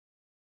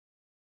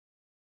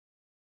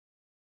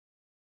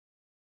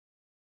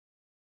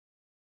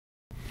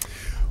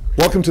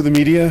Welcome to the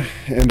media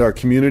and our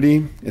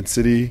community and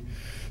City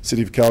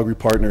of Calgary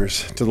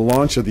partners to the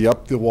launch of the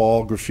Up the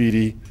Wall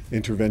Graffiti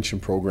Intervention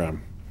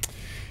Program.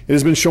 It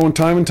has been shown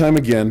time and time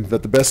again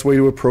that the best way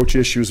to approach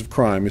issues of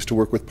crime is to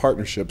work with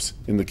partnerships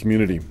in the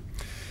community.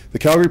 The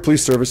Calgary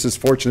Police Service is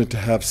fortunate to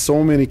have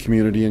so many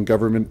community and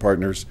government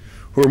partners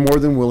who are more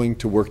than willing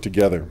to work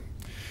together,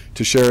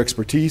 to share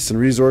expertise and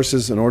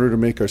resources in order to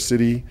make our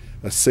city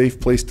a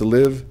safe place to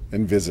live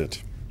and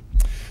visit.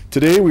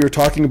 Today we are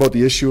talking about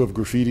the issue of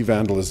graffiti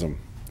vandalism,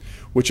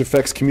 which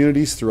affects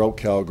communities throughout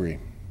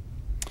Calgary.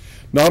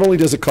 Not only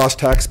does it cost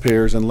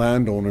taxpayers and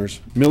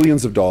landowners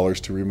millions of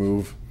dollars to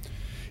remove,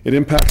 it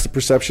impacts the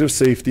perception of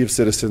safety of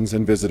citizens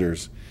and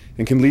visitors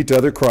and can lead to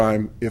other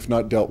crime if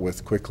not dealt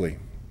with quickly.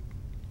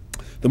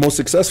 The most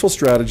successful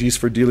strategies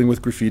for dealing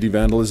with graffiti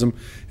vandalism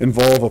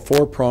involve a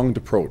four-pronged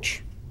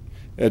approach: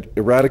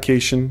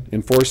 eradication,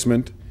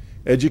 enforcement,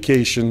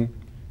 education,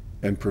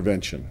 and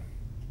prevention.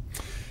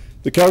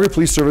 The Calgary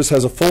Police Service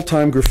has a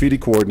full-time graffiti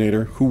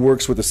coordinator who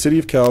works with the City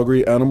of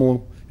Calgary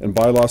Animal and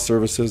Bylaw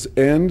Services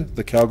and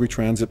the Calgary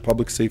Transit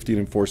Public Safety and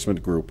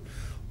Enforcement Group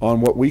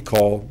on what we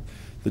call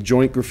the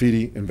Joint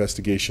Graffiti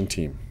Investigation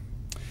Team.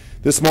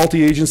 This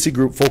multi-agency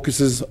group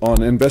focuses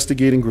on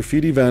investigating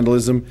graffiti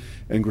vandalism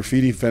and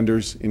graffiti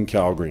offenders in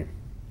Calgary,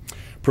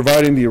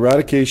 providing the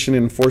eradication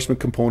and enforcement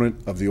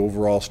component of the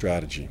overall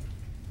strategy.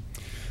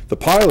 The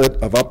pilot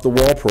of Up the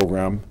Wall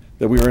program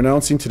that we are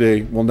announcing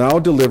today will now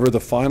deliver the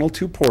final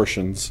two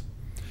portions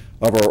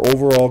of our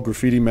overall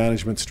graffiti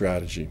management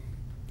strategy,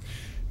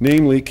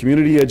 namely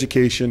community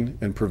education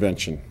and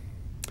prevention.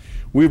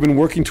 We've been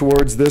working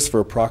towards this for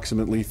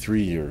approximately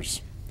 3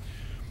 years.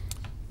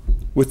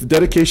 With the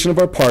dedication of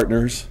our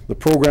partners, the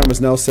program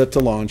is now set to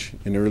launch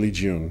in early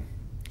June.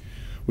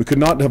 We could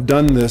not have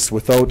done this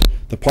without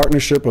the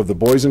partnership of the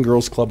Boys and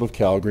Girls Club of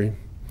Calgary,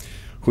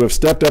 who have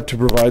stepped up to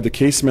provide the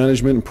case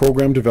management and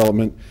program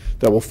development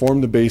that will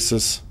form the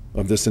basis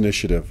of this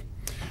initiative.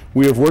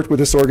 We have worked with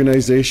this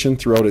organization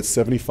throughout its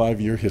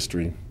 75-year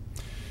history,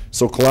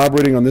 so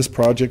collaborating on this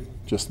project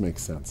just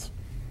makes sense.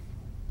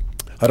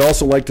 I'd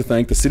also like to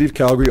thank the City of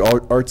Calgary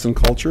Arts and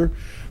Culture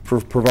for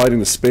providing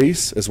the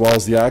space as well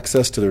as the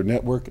access to their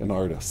network and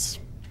artists,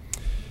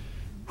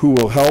 who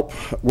will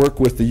help work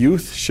with the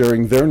youth,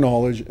 sharing their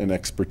knowledge and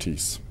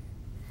expertise.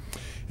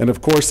 And of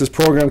course, this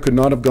program could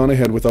not have gone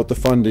ahead without the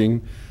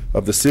funding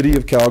of the City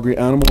of Calgary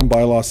Animal and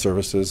Bylaw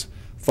Services,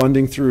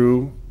 funding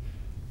through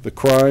the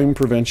Crime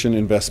Prevention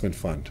Investment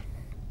Fund.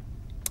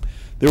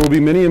 There will be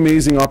many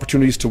amazing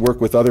opportunities to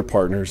work with other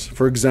partners.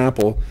 For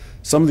example,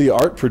 some of the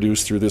art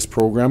produced through this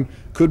program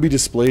could be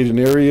displayed in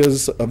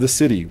areas of the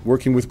city,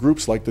 working with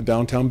groups like the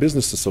Downtown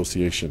Business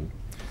Association.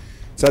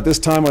 So at this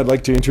time, I'd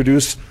like to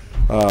introduce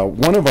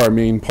one of our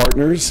main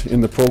partners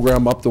in the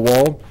program Up the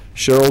Wall,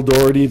 Cheryl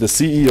Doherty, the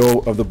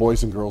CEO of the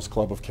Boys and Girls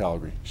Club of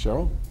Calgary.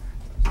 Cheryl?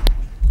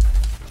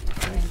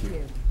 Thank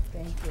you.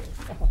 Thank you.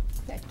 Oh,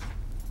 thank you.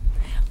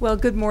 Well,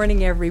 good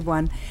morning,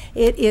 everyone.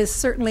 It is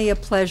certainly a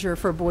pleasure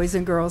for Boys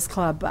and Girls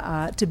Club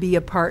to be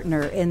a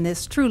partner in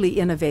this truly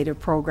innovative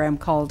program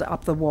called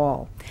Up the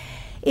Wall.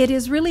 It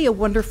is really a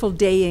wonderful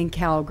day in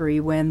Calgary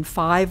when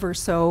 5 or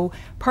so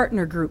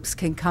partner groups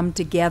can come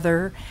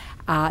together,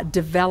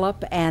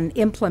 develop and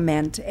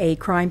implement a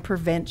crime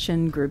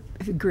prevention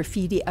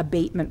graffiti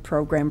abatement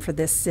program for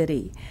this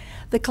city.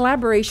 The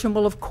collaboration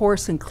will of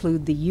course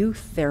include the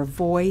youth, their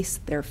voice,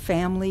 their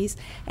families,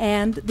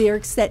 and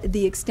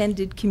the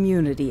extended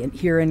community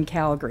here in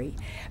Calgary,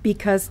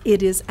 because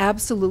it is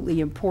absolutely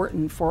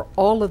important for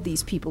all of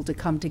these people to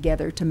come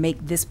together to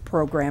make this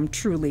program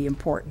truly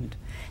important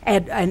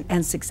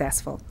and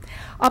successful.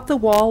 Up the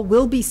Wall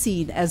will be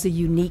seen as a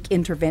unique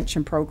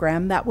intervention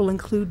program that will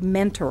include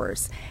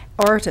mentors,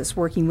 artists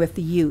working with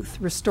the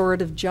youth,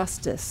 restorative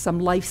justice, some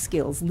life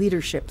skills,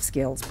 leadership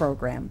skills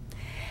program.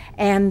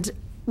 And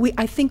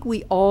I think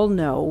we all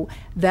know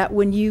that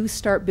when you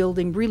start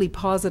building really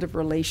positive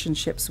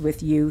relationships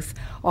with youth,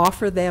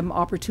 offer them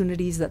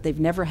opportunities that they've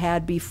never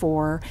had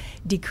before,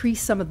 decrease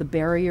some of the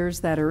barriers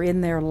that are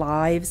in their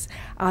lives,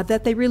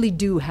 that they really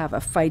do have a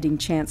fighting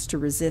chance to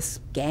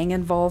resist gang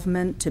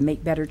involvement, to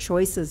make better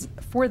choices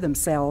for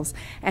themselves,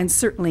 and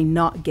certainly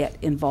not get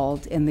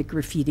involved in the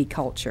graffiti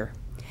culture.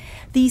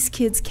 These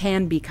kids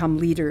can become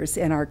leaders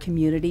in our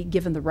community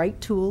given the right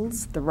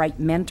tools, the right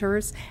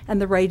mentors, and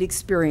the right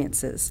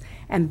experiences.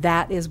 And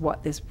that is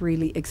what this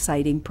really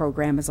exciting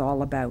program is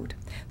all about.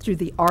 Through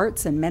the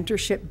arts and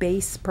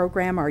mentorship-based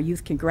program, our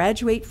youth can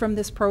graduate from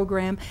this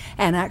program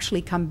and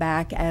actually come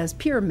back as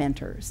peer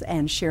mentors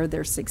and share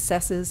their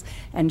successes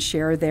and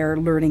share their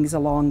learnings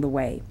along the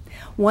way.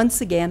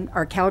 Once again,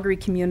 our Calgary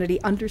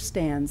community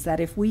understands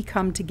that if we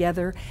come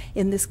together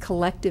in this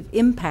collective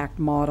impact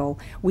model,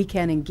 we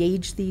can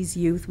engage these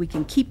youth, we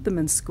can keep them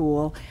in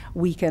school,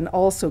 we can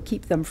also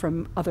keep them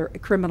from other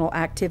criminal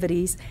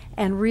activities,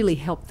 and really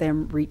help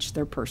them reach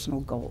their personal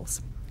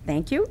goals.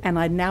 Thank you, and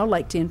I'd now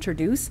like to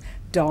introduce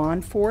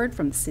Dawn Ford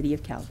from the City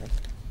of Calgary.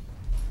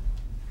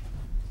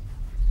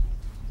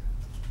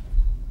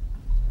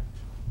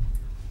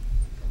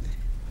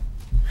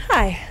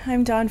 Hi,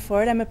 I'm Dawn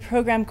Ford. I'm a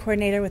program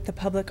coordinator with the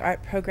Public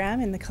Art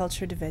Program in the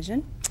Culture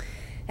Division.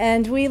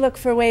 And we look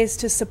for ways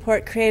to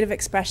support creative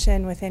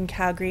expression within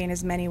Calgary in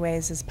as many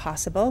ways as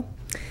possible.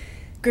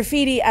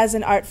 Graffiti as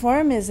an art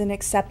form is an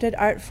accepted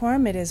art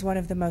form. It is one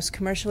of the most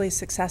commercially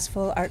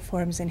successful art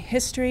forms in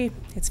history.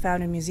 It's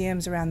found in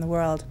museums around the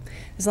world,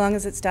 as long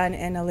as it's done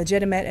in a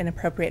legitimate and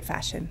appropriate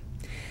fashion.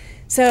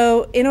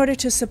 So in order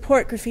to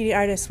support graffiti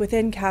artists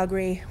within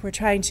Calgary, we're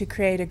trying to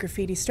create a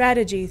graffiti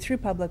strategy through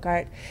public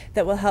art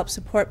that will help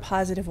support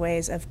positive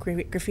ways of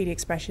graffiti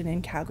expression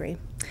in Calgary.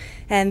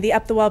 And the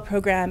Up the Wall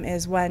program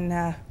is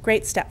one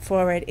great step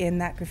forward in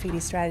that graffiti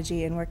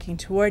strategy in working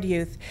toward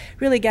youth,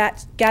 really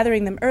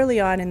gathering them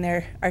early on in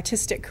their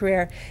artistic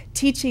career,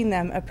 teaching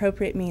them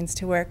appropriate means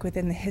to work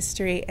within the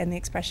history and the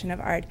expression of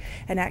art,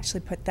 and actually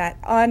put that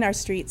on our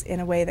streets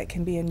in a way that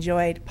can be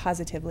enjoyed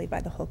positively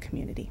by the whole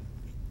community.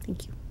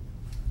 Thank you.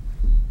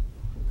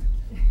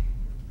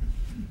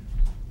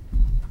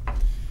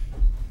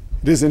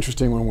 It is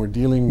interesting when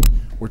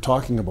we're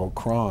talking about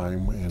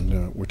crime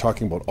and we're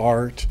talking about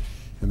art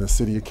in the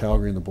City of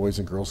Calgary and the Boys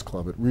and Girls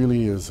Club. It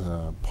really is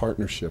a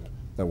partnership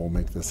that will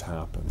make this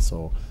happen.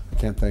 So I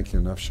can't thank you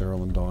enough,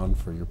 Cheryl and Dawn,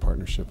 for your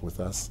partnership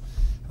with us,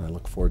 and I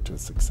look forward to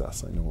its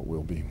success. I know it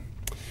will be.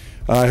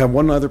 I have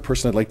one other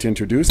person I'd like to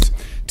introduce,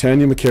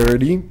 Tanya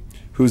McCarty,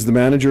 who's the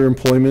Manager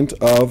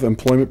of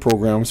Employment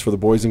Programs for the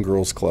Boys and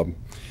Girls Club,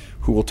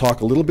 who will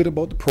talk a little bit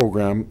about the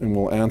program and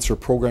will answer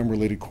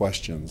program-related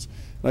questions.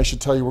 And I should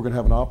tell you, we're going to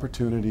have an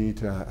opportunity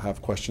to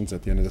have questions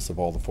at the end of this of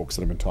all the folks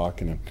that have been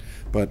talking.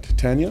 But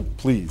Tanya,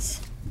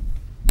 please.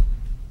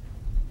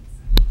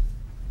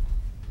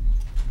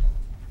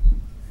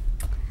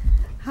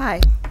 Hi.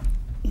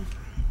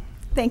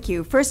 Thank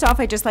you. First off,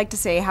 I'd just like to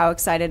say how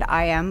excited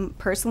I am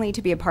personally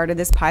to be a part of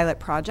this pilot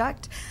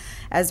project,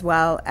 as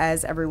well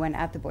as everyone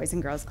at the Boys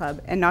and Girls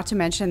Club, and not to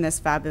mention this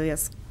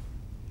fabulous,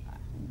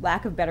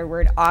 lack of better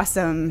word,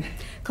 awesome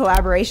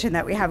collaboration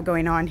that we have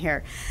going on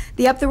here.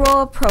 The Up the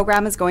Wall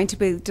program is going to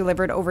be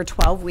delivered over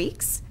 12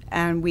 weeks,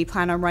 and we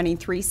plan on running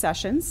 3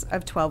 sessions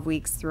of 12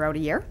 weeks throughout a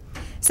year.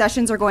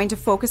 Sessions are going to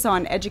focus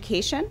on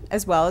education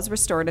as well as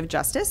restorative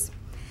justice.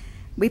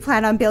 We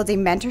plan on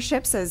building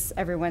mentorships, as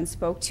everyone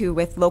spoke to,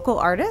 with local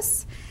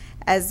artists,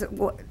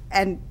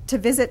 and to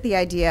visit the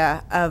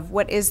idea of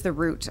what is the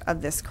root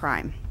of this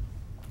crime.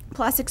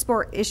 Plus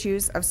explore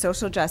issues of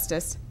social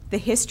justice, the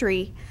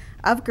history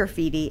of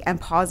graffiti, and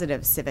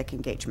positive civic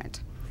engagement.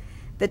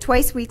 The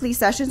twice-weekly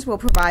sessions will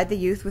provide the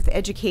youth with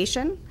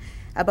education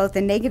about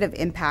the negative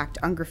impact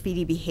on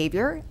graffiti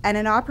behavior and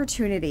an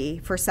opportunity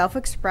for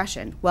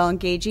self-expression while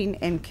engaging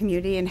in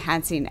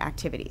community-enhancing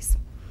activities.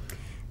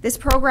 This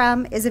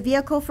program is a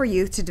vehicle for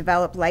youth to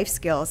develop life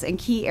skills in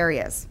key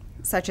areas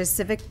such as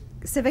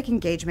civic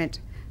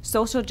engagement,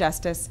 social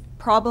justice,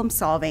 problem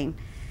solving,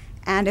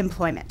 and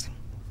employment.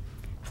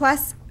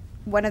 Plus,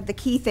 one of the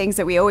key things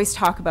that we always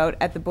talk about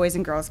at the Boys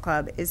and Girls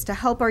Club is to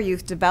help our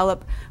youth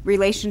develop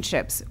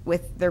relationships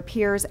with their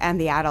peers and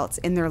the adults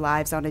in their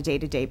lives on a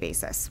day-to-day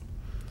basis.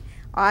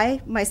 I,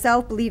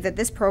 myself, believe that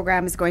this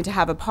program is going to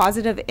have a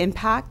positive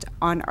impact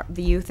on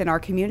the youth in our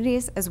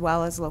communities as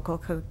well as local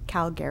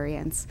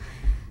Calgarians.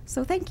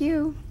 So thank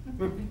you.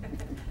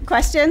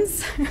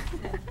 Questions?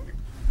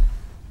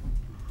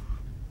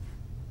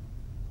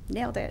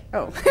 Nailed it.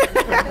 Oh.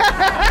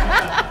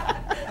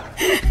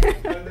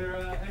 Are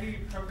there any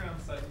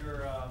programs that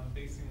you're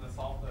basing this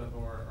off of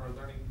or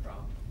learning from?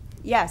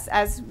 Yes,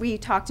 as we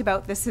talked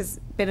about, this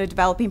has been a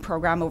developing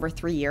program over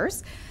 3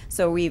 years.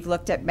 So we've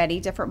looked at many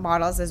different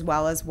models as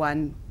well as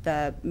one.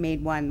 The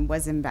main one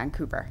was in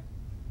Vancouver.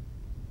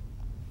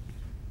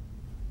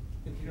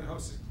 And do you know how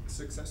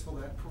successful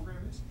that program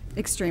is?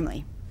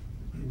 Extremely.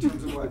 In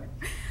terms of what?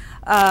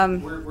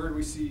 Where do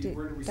we see Dawn,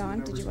 the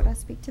numbers did you up? want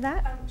to speak to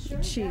that?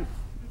 Sure.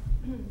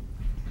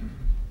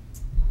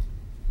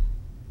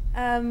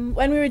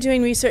 When we were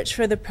doing research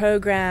for the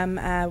program,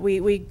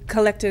 we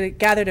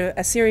gathered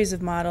a series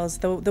of models.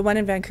 The one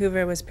in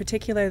Vancouver was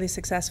particularly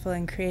successful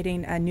in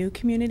creating a new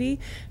community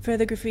for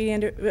the graffiti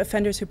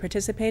offenders who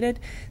participated.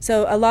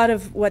 So a lot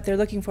of what they're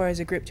looking for is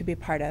a group to be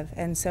part of.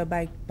 And so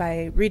by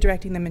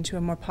redirecting them into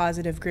a more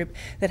positive group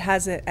that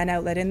has an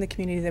outlet in the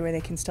community where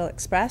they can still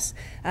express,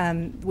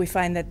 we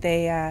find that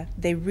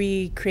they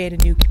recreate a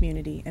new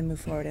community and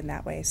move forward in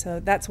that way. So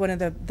that's one of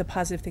the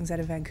positive things out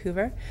of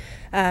Vancouver.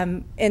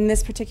 In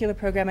this particular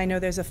program, I know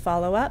there's a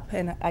follow-up,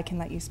 and I can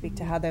let you speak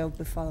to how they'll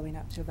be following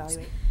up to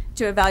evaluate.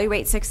 To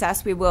evaluate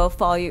success, we will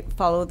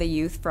follow the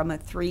youth from a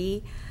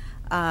 3,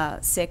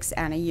 6,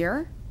 and a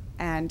year.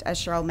 And as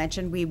Cheryl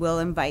mentioned, we will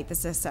invite the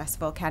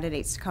successful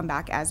candidates to come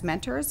back as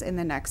mentors in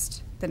the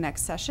next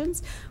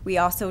sessions. We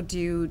also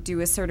do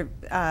a sort of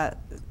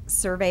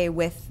survey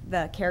with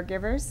the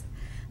caregivers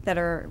that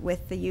are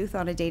with the youth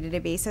on a day-to-day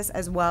basis,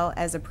 as well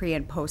as a pre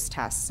and post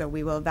test. So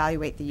we will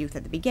evaluate the youth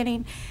at the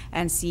beginning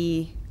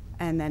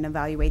and then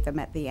evaluate them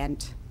at the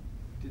end.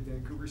 Did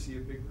Vancouver see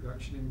a big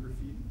reduction in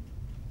graffiti?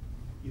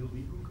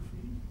 Illegal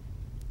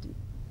graffiti?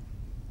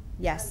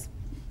 Yes.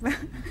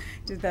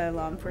 Did the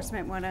law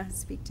enforcement want to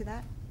speak to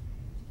that?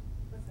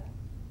 What's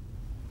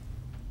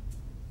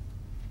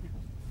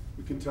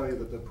we can tell you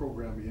that the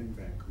program in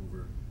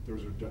Vancouver, there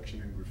was a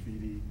reduction in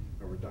graffiti,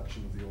 a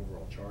reduction of the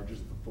overall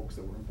charges of the folks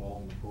that were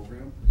involved in the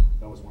program.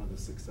 That was one of the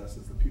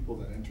successes. The people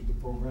that entered the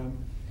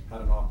program had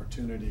an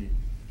opportunity.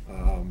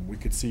 We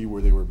could see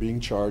where they were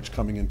being charged,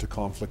 coming into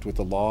conflict with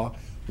the law.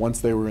 Once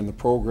they were in the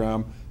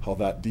program, how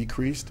that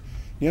decreased.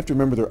 You have to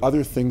remember there are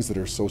other things that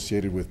are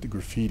associated with the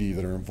graffiti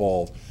that are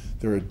involved.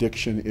 There are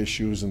addiction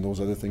issues and those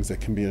other things that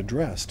can be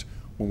addressed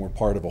when we're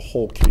part of a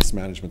whole case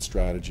management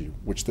strategy,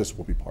 which this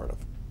will be part of.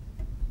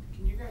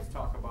 Can you guys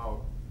talk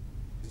about,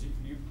 because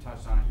you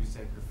touched on it, you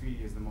said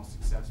graffiti is the most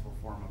successful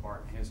form of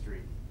art in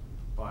history,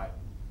 but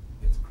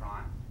it's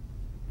crime.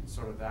 And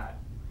sort of that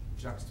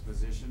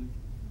juxtaposition.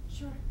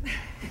 Sure.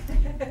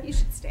 You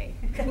should stay.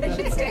 You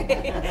should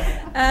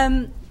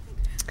stay.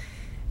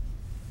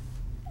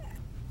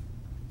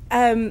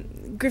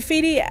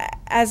 Graffiti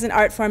as an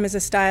art form is a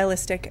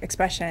stylistic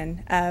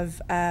expression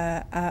of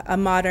a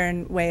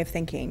modern way of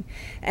thinking.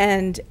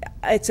 And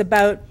it's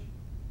about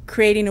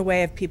creating a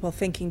way of people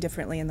thinking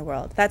differently in the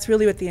world. That's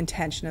really what the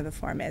intention of the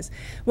form is.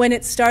 When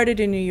it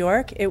started in New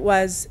York, it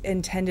was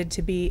intended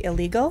to be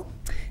illegal,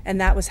 and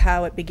that was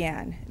how it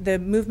began. The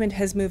movement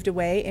has moved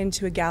away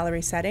into a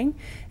gallery setting,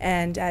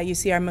 and you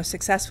see our most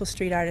successful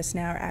street artists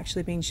now are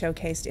actually being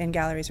showcased in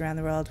galleries around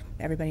the world.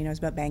 Everybody knows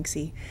about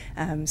Banksy.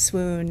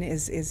 Swoon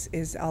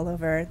is all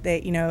over.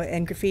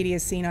 And graffiti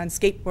is seen on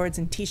skateboards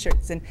and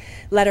T-shirts and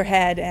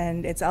letterhead,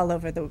 and it's all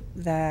over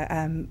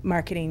the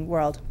marketing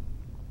world.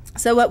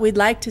 So what we'd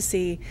like to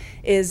see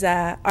is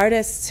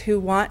artists who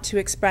want to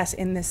express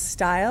in this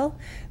style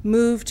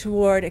move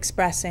toward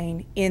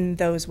expressing in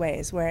those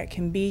ways where it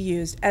can be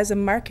used as a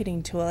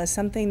marketing tool, as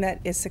something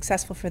that is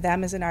successful for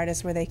them as an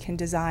artist, where they can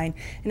design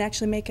and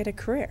actually make it a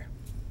career.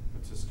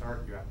 But to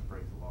start, you have to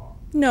break the law.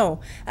 No.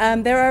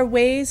 There are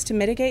ways to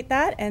mitigate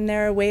that, and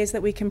there are ways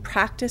that we can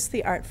practice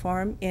the art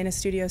form in a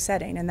studio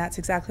setting, and that's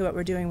exactly what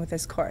we're doing with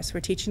this course.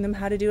 We're teaching them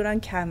how to do it on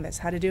canvas,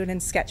 how to do it in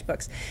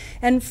sketchbooks.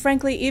 And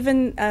frankly,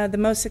 even the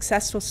most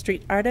successful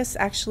street artists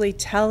actually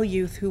tell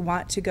youth who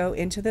want to go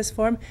into this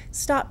form,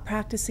 stop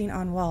practicing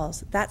on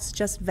walls. That's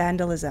just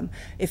vandalism.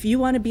 If you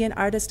want to be an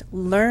artist,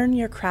 learn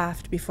your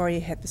craft before you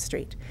hit the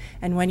street.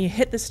 And when you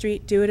hit the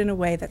street, do it in a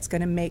way that's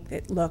going to make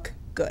it look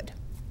good.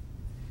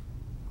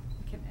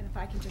 If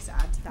I can just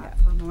add to that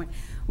for a moment.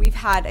 We've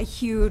had a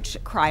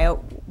huge cry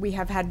out. We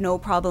have had no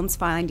problems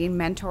finding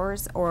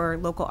mentors or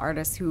local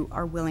artists who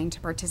are willing to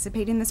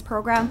participate in this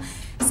program,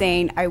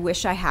 saying, I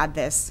wish I had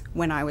this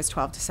when I was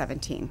 12 to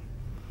 17,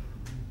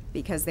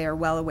 because they are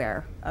well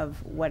aware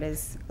of what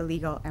is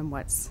illegal and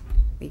what's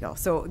legal.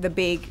 So the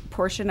big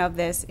portion of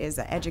this is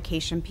the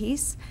education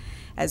piece,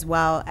 as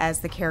well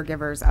as the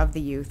caregivers of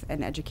the youth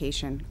and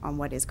education on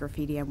what is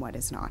graffiti and what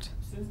is not.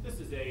 Since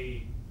this is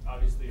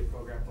obviously a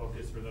program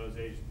focused for those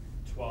aged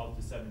 12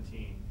 to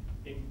 17,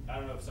 I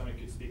don't know if somebody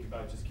could speak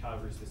about just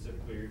Calgary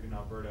specifically or even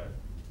Alberta.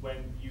 When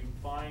you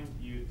find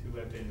youth who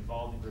have been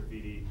involved in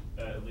graffiti,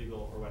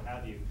 illegal or what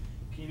have you,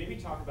 can you maybe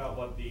talk about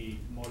what the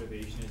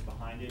motivation is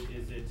behind it?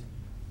 Is it,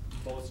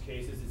 most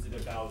cases, is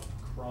it about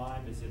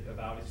crime? Is it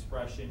about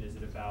expression? Is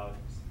it about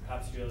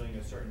perhaps feeling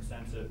a certain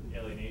sense of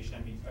alienation?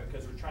 I mean,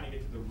 because we're trying to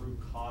get to the root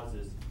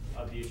causes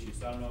of the issue.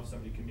 So I don't know if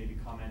somebody can maybe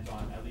comment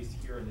on, at least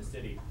here in the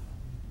city,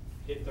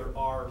 if there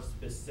are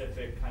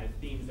specific kind of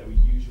themes that we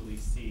usually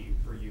see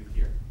for youth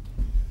here.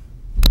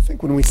 I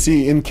think when we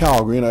see in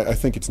Calgary, and I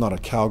think it's not a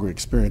Calgary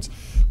experience,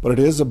 but it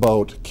is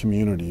about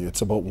community.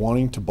 It's about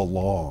wanting to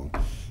belong.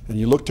 And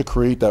you look to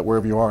create that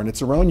wherever you are, and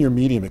it's around your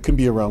medium. It could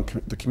be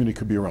around, the community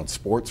could be around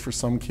sports for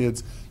some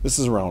kids. This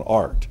is around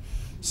art.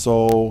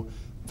 So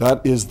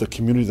that is the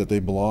community that they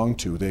belong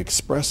to. They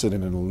express it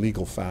in an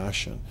illegal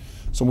fashion.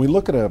 So when we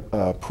look at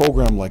a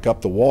program like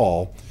Up the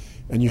Wall,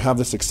 and you have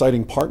this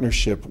exciting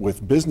partnership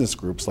with business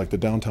groups like the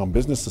Downtown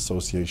Business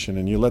Association,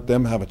 and you let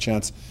them have a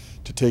chance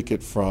to take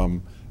it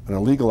from an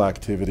illegal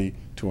activity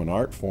to an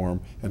art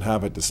form and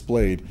have it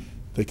displayed,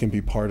 they can be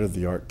part of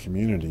the art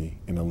community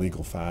in a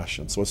legal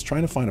fashion. So it's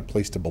trying to find a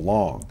place to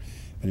belong.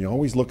 And you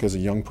always look as a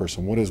young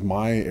person, what is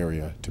my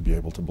area to be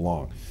able to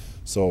belong?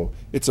 So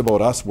it's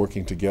about us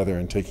working together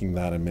and taking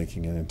that and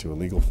making it into a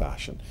legal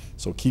fashion.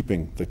 So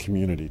keeping the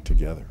community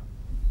together.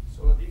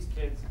 So these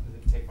kids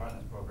that take part in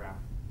this program,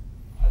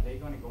 are they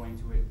going to go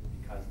into it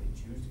because they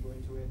choose to go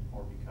into it,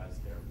 or because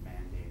they're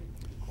mandated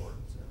through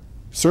courts?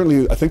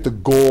 Certainly, I think the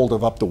goal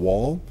of Up the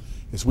Wall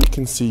is we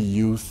can see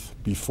youth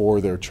before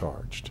they're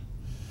charged.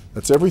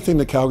 That's everything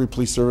the Calgary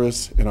Police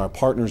Service and our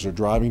partners are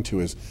driving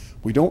to, is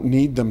we don't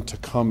need them to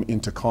come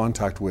into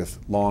contact with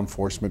law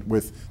enforcement,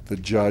 with the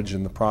judge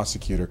and the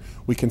prosecutor.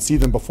 We can see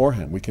them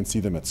beforehand. We can see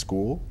them at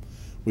school.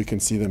 We can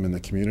see them in the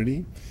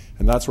community.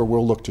 And that's where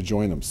we'll look to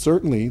join them.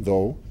 Certainly,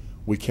 though,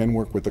 we can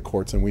work with the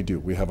courts, and we do.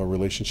 We have a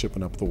relationship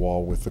in Up the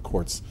Wall with the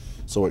courts,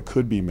 so it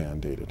could be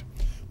mandated.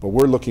 But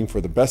we're looking for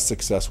the best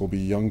success will be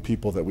young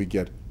people that we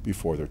get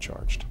before they're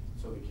charged.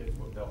 So the kids,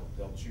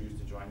 they'll choose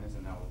to join this,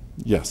 and they'll...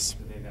 Yes.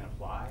 Do they then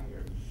apply?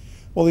 Or?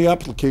 Well, the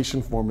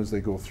application form as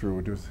they go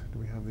through, do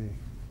we have the,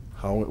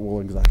 how it will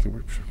exactly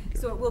work? Sure.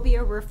 So it will be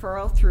a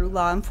referral through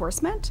law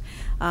enforcement,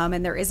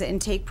 and there is an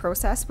intake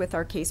process with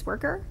our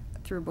caseworker.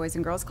 through Boys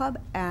and Girls Club,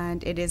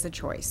 and it is a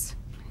choice.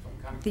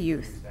 I'm kind of The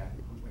youth. confused then.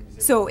 When you say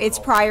So it's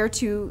adult- prior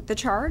to the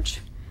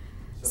charge.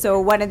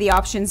 So one of the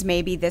options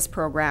may be this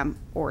program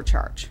or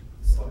charge.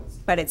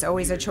 But it's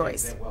always a These are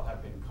kids choice. that will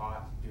have been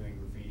caught doing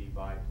graffiti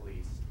by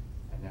police,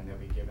 and then they'll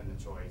be given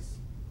the choice.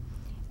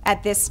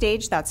 At this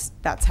stage, that's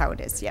how it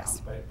is,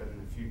 yes. But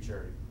in the future,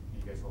 are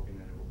you guys hoping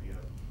that it will be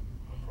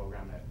a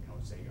program that, you know,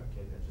 say a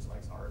kid that just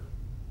likes art?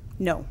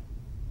 No.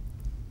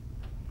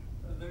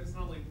 There's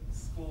no like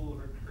school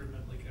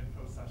recruitment like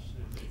info session.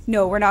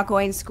 No, we're not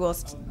going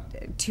schools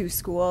to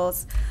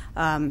schools.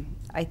 I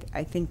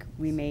think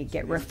we may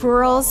get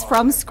referrals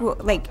from school,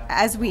 like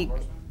as we,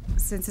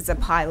 since it's a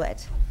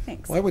pilot.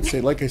 Thanks. Well, I would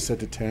say, like I said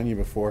to Tanya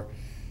before,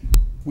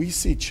 we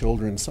see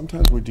children,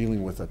 sometimes we're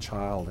dealing with a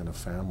child in a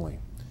family,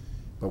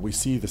 but we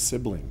see the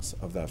siblings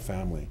of that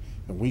family,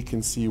 and we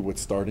can see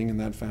what's starting in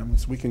that family,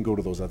 so we can go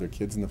to those other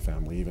kids in the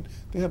family even.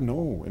 They have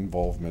no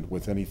involvement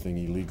with anything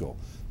illegal.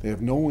 They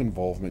have no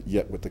involvement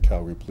yet with the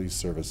Calgary Police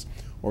Service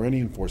or any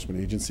enforcement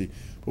agency,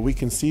 but we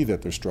can see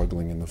that they're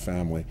struggling in the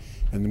family,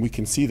 and we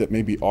can see that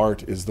maybe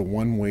art is the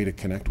one way to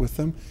connect with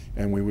them,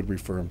 and we would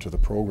refer them to the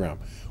program.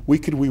 We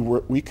could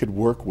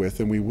work with,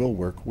 and we will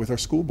work with our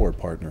school board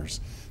partners.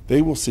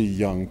 They will see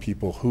young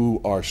people who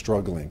are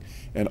struggling,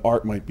 and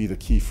art might be the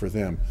key for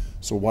them.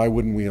 So why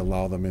wouldn't we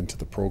allow them into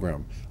the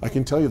program? I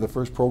can tell you the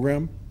first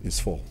program is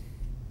full.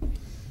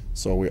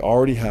 So we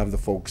already have the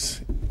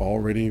folks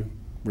already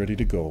ready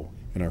to go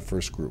in our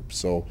first group.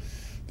 So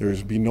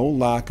there's be no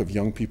lack of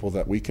young people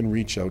that we can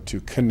reach out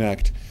to,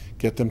 connect,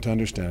 get them to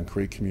understand,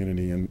 create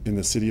community. And in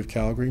the city of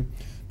Calgary,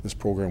 this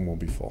program will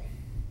be full.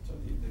 So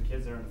the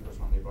kids that are in the first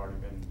one, they've already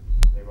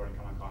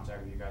come in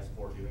contact with you guys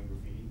for doing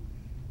graffiti?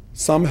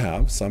 Some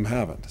have, some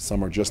haven't.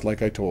 Some are just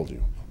like I told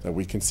you, that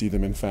we can see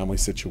them in family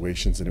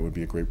situations, and it would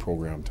be a great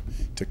program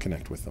to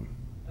connect with them.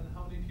 And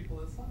how many people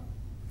is that?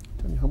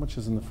 Tell me, how much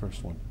is in the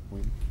first one?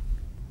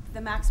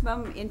 The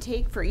maximum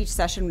intake for each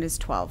session is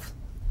 12.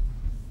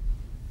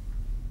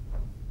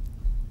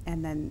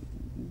 And then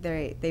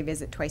they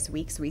visit twice a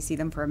week, so we see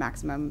them for a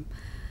maximum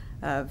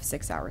of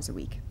 6 hours a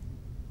week.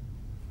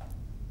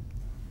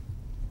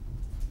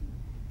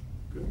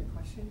 Good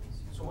question.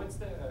 So what's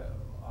the,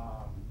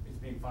 it's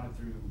being funded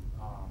through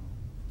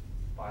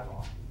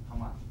Bylaw, how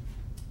much?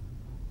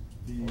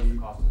 What's the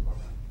cost of the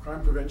program?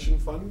 Crime Prevention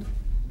Fund,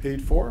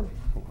 paid for.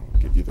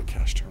 I'll give you the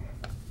cash term.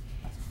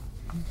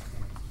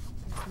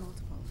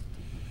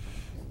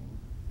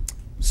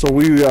 So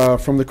we,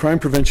 from the Crime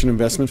Prevention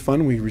Investment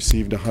Fund, we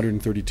received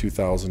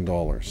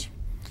 $132,000.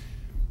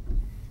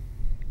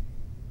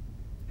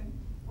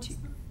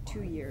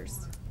 2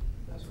 years.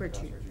 For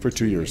 2 years. For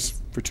 2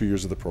 years. For 2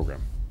 years of the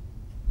program.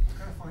 What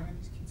kind of fine are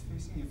these kids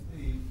facing if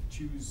they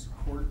choose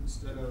court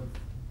instead of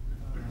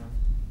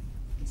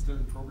the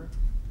program?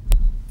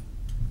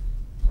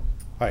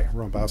 Hi,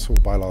 Ron Basso,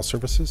 Bylaw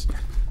Services.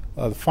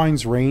 The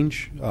fines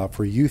range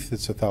for youth,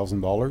 it's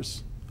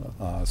 $1,000,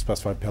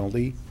 specified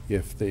penalty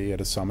if they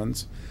get a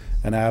summons.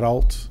 An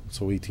adult,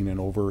 so 18 and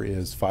over,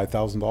 is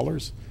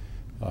 $5,000.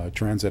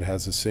 Transit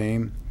has the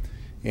same.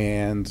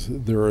 And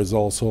there is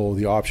also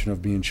the option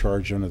of being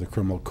charged under the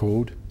criminal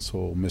code,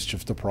 so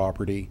mischief to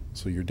property,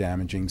 so you're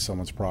damaging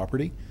someone's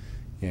property.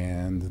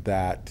 And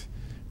that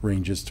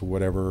ranges to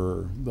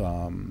whatever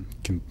the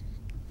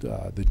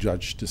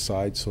judge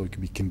decides, so it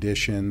could be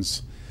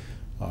conditions,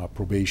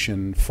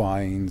 probation,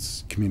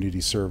 fines,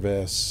 community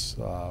service,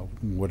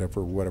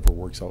 whatever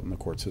works out in the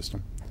court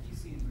system. Have you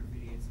seen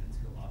graffiti incidents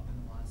go up in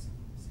the last,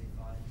 say,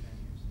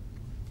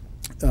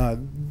 5, 10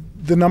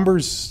 years? The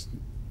numbers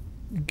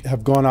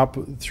have gone up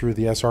through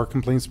the SR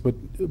complaints, but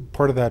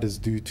part of that is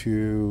due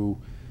to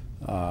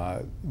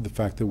the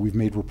fact that we've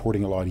made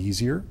reporting a lot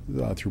easier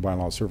through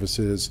Bylaw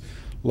Services.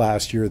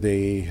 Last year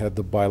they had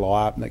the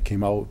Bylaw app that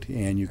came out,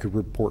 and you could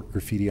report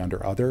graffiti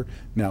under other.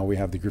 Now we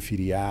have the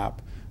graffiti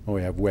app.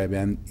 We have web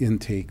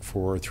intake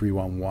for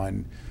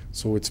 311.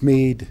 So it's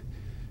made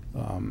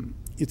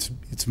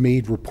it's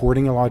made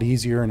reporting a lot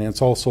easier, and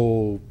it's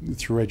also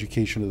through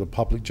education of the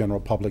public, general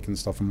public and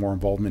stuff, and more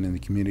involvement in the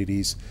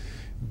communities.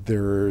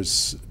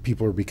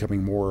 People are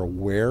becoming more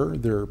aware.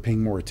 They're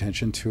paying more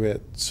attention to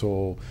it.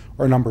 So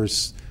our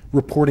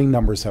reporting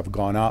numbers have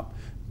gone up,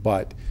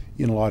 but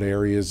in a lot of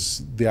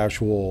areas, the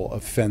actual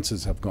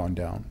offenses have gone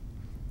down.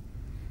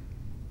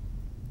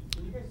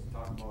 Can you guys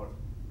talk about,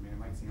 I mean, it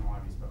might seem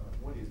obvious, but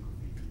what is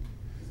graffiti?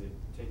 Is it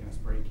taking a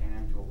spray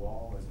can to a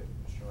wall? Is it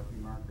a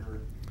Sharpie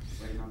marker,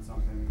 writing on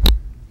something?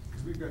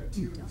 Because we've got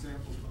two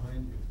examples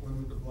behind you, one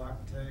with the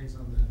black tags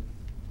on the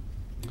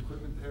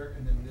equipment there,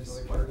 and then this.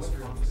 So like,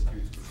 what constitutes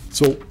graffiti?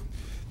 So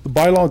the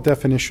bylaw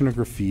definition of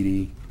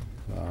graffiti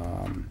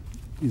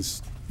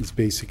is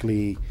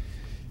basically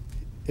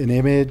an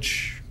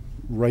image,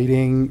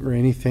 writing, or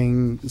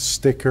anything,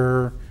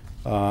 sticker,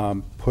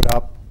 put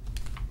up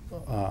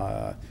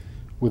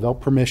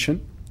without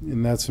permission,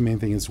 and that's the main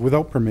thing, is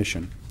without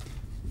permission.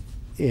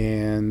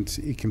 And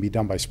it can be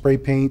done by spray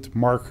paint,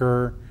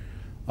 marker,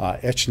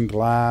 etched in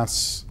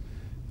glass,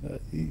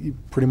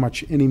 pretty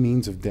much any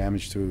means of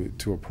damage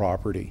to a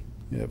property.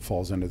 It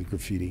falls under the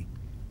graffiti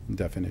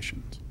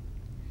definitions.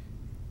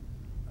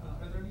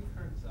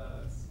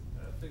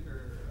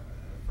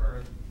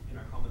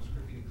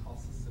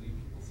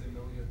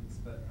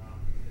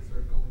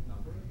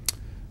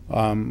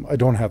 I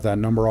don't have that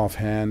number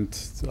offhand.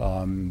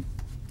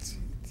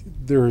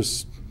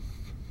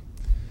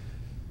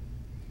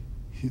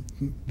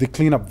 The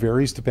cleanup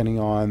varies depending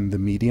on the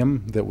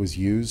medium that was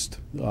used.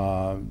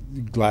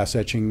 Glass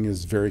etching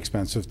is very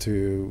expensive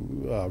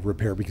to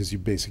repair because you're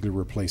basically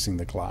replacing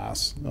the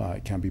glass.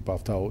 It can be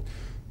buffed out.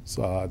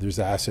 So, there's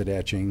acid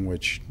etching,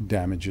 which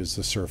damages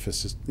the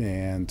surface,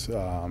 and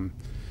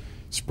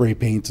spray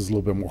paint is a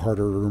little bit more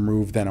harder to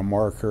remove than a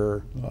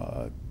marker.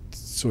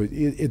 So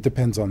it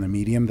depends on the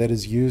medium that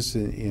is used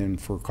in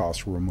for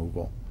cost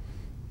removal.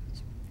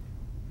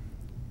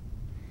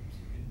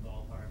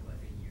 Ballpark,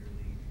 like a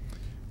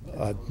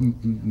yearly.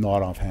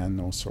 Not offhand,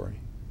 no, sorry.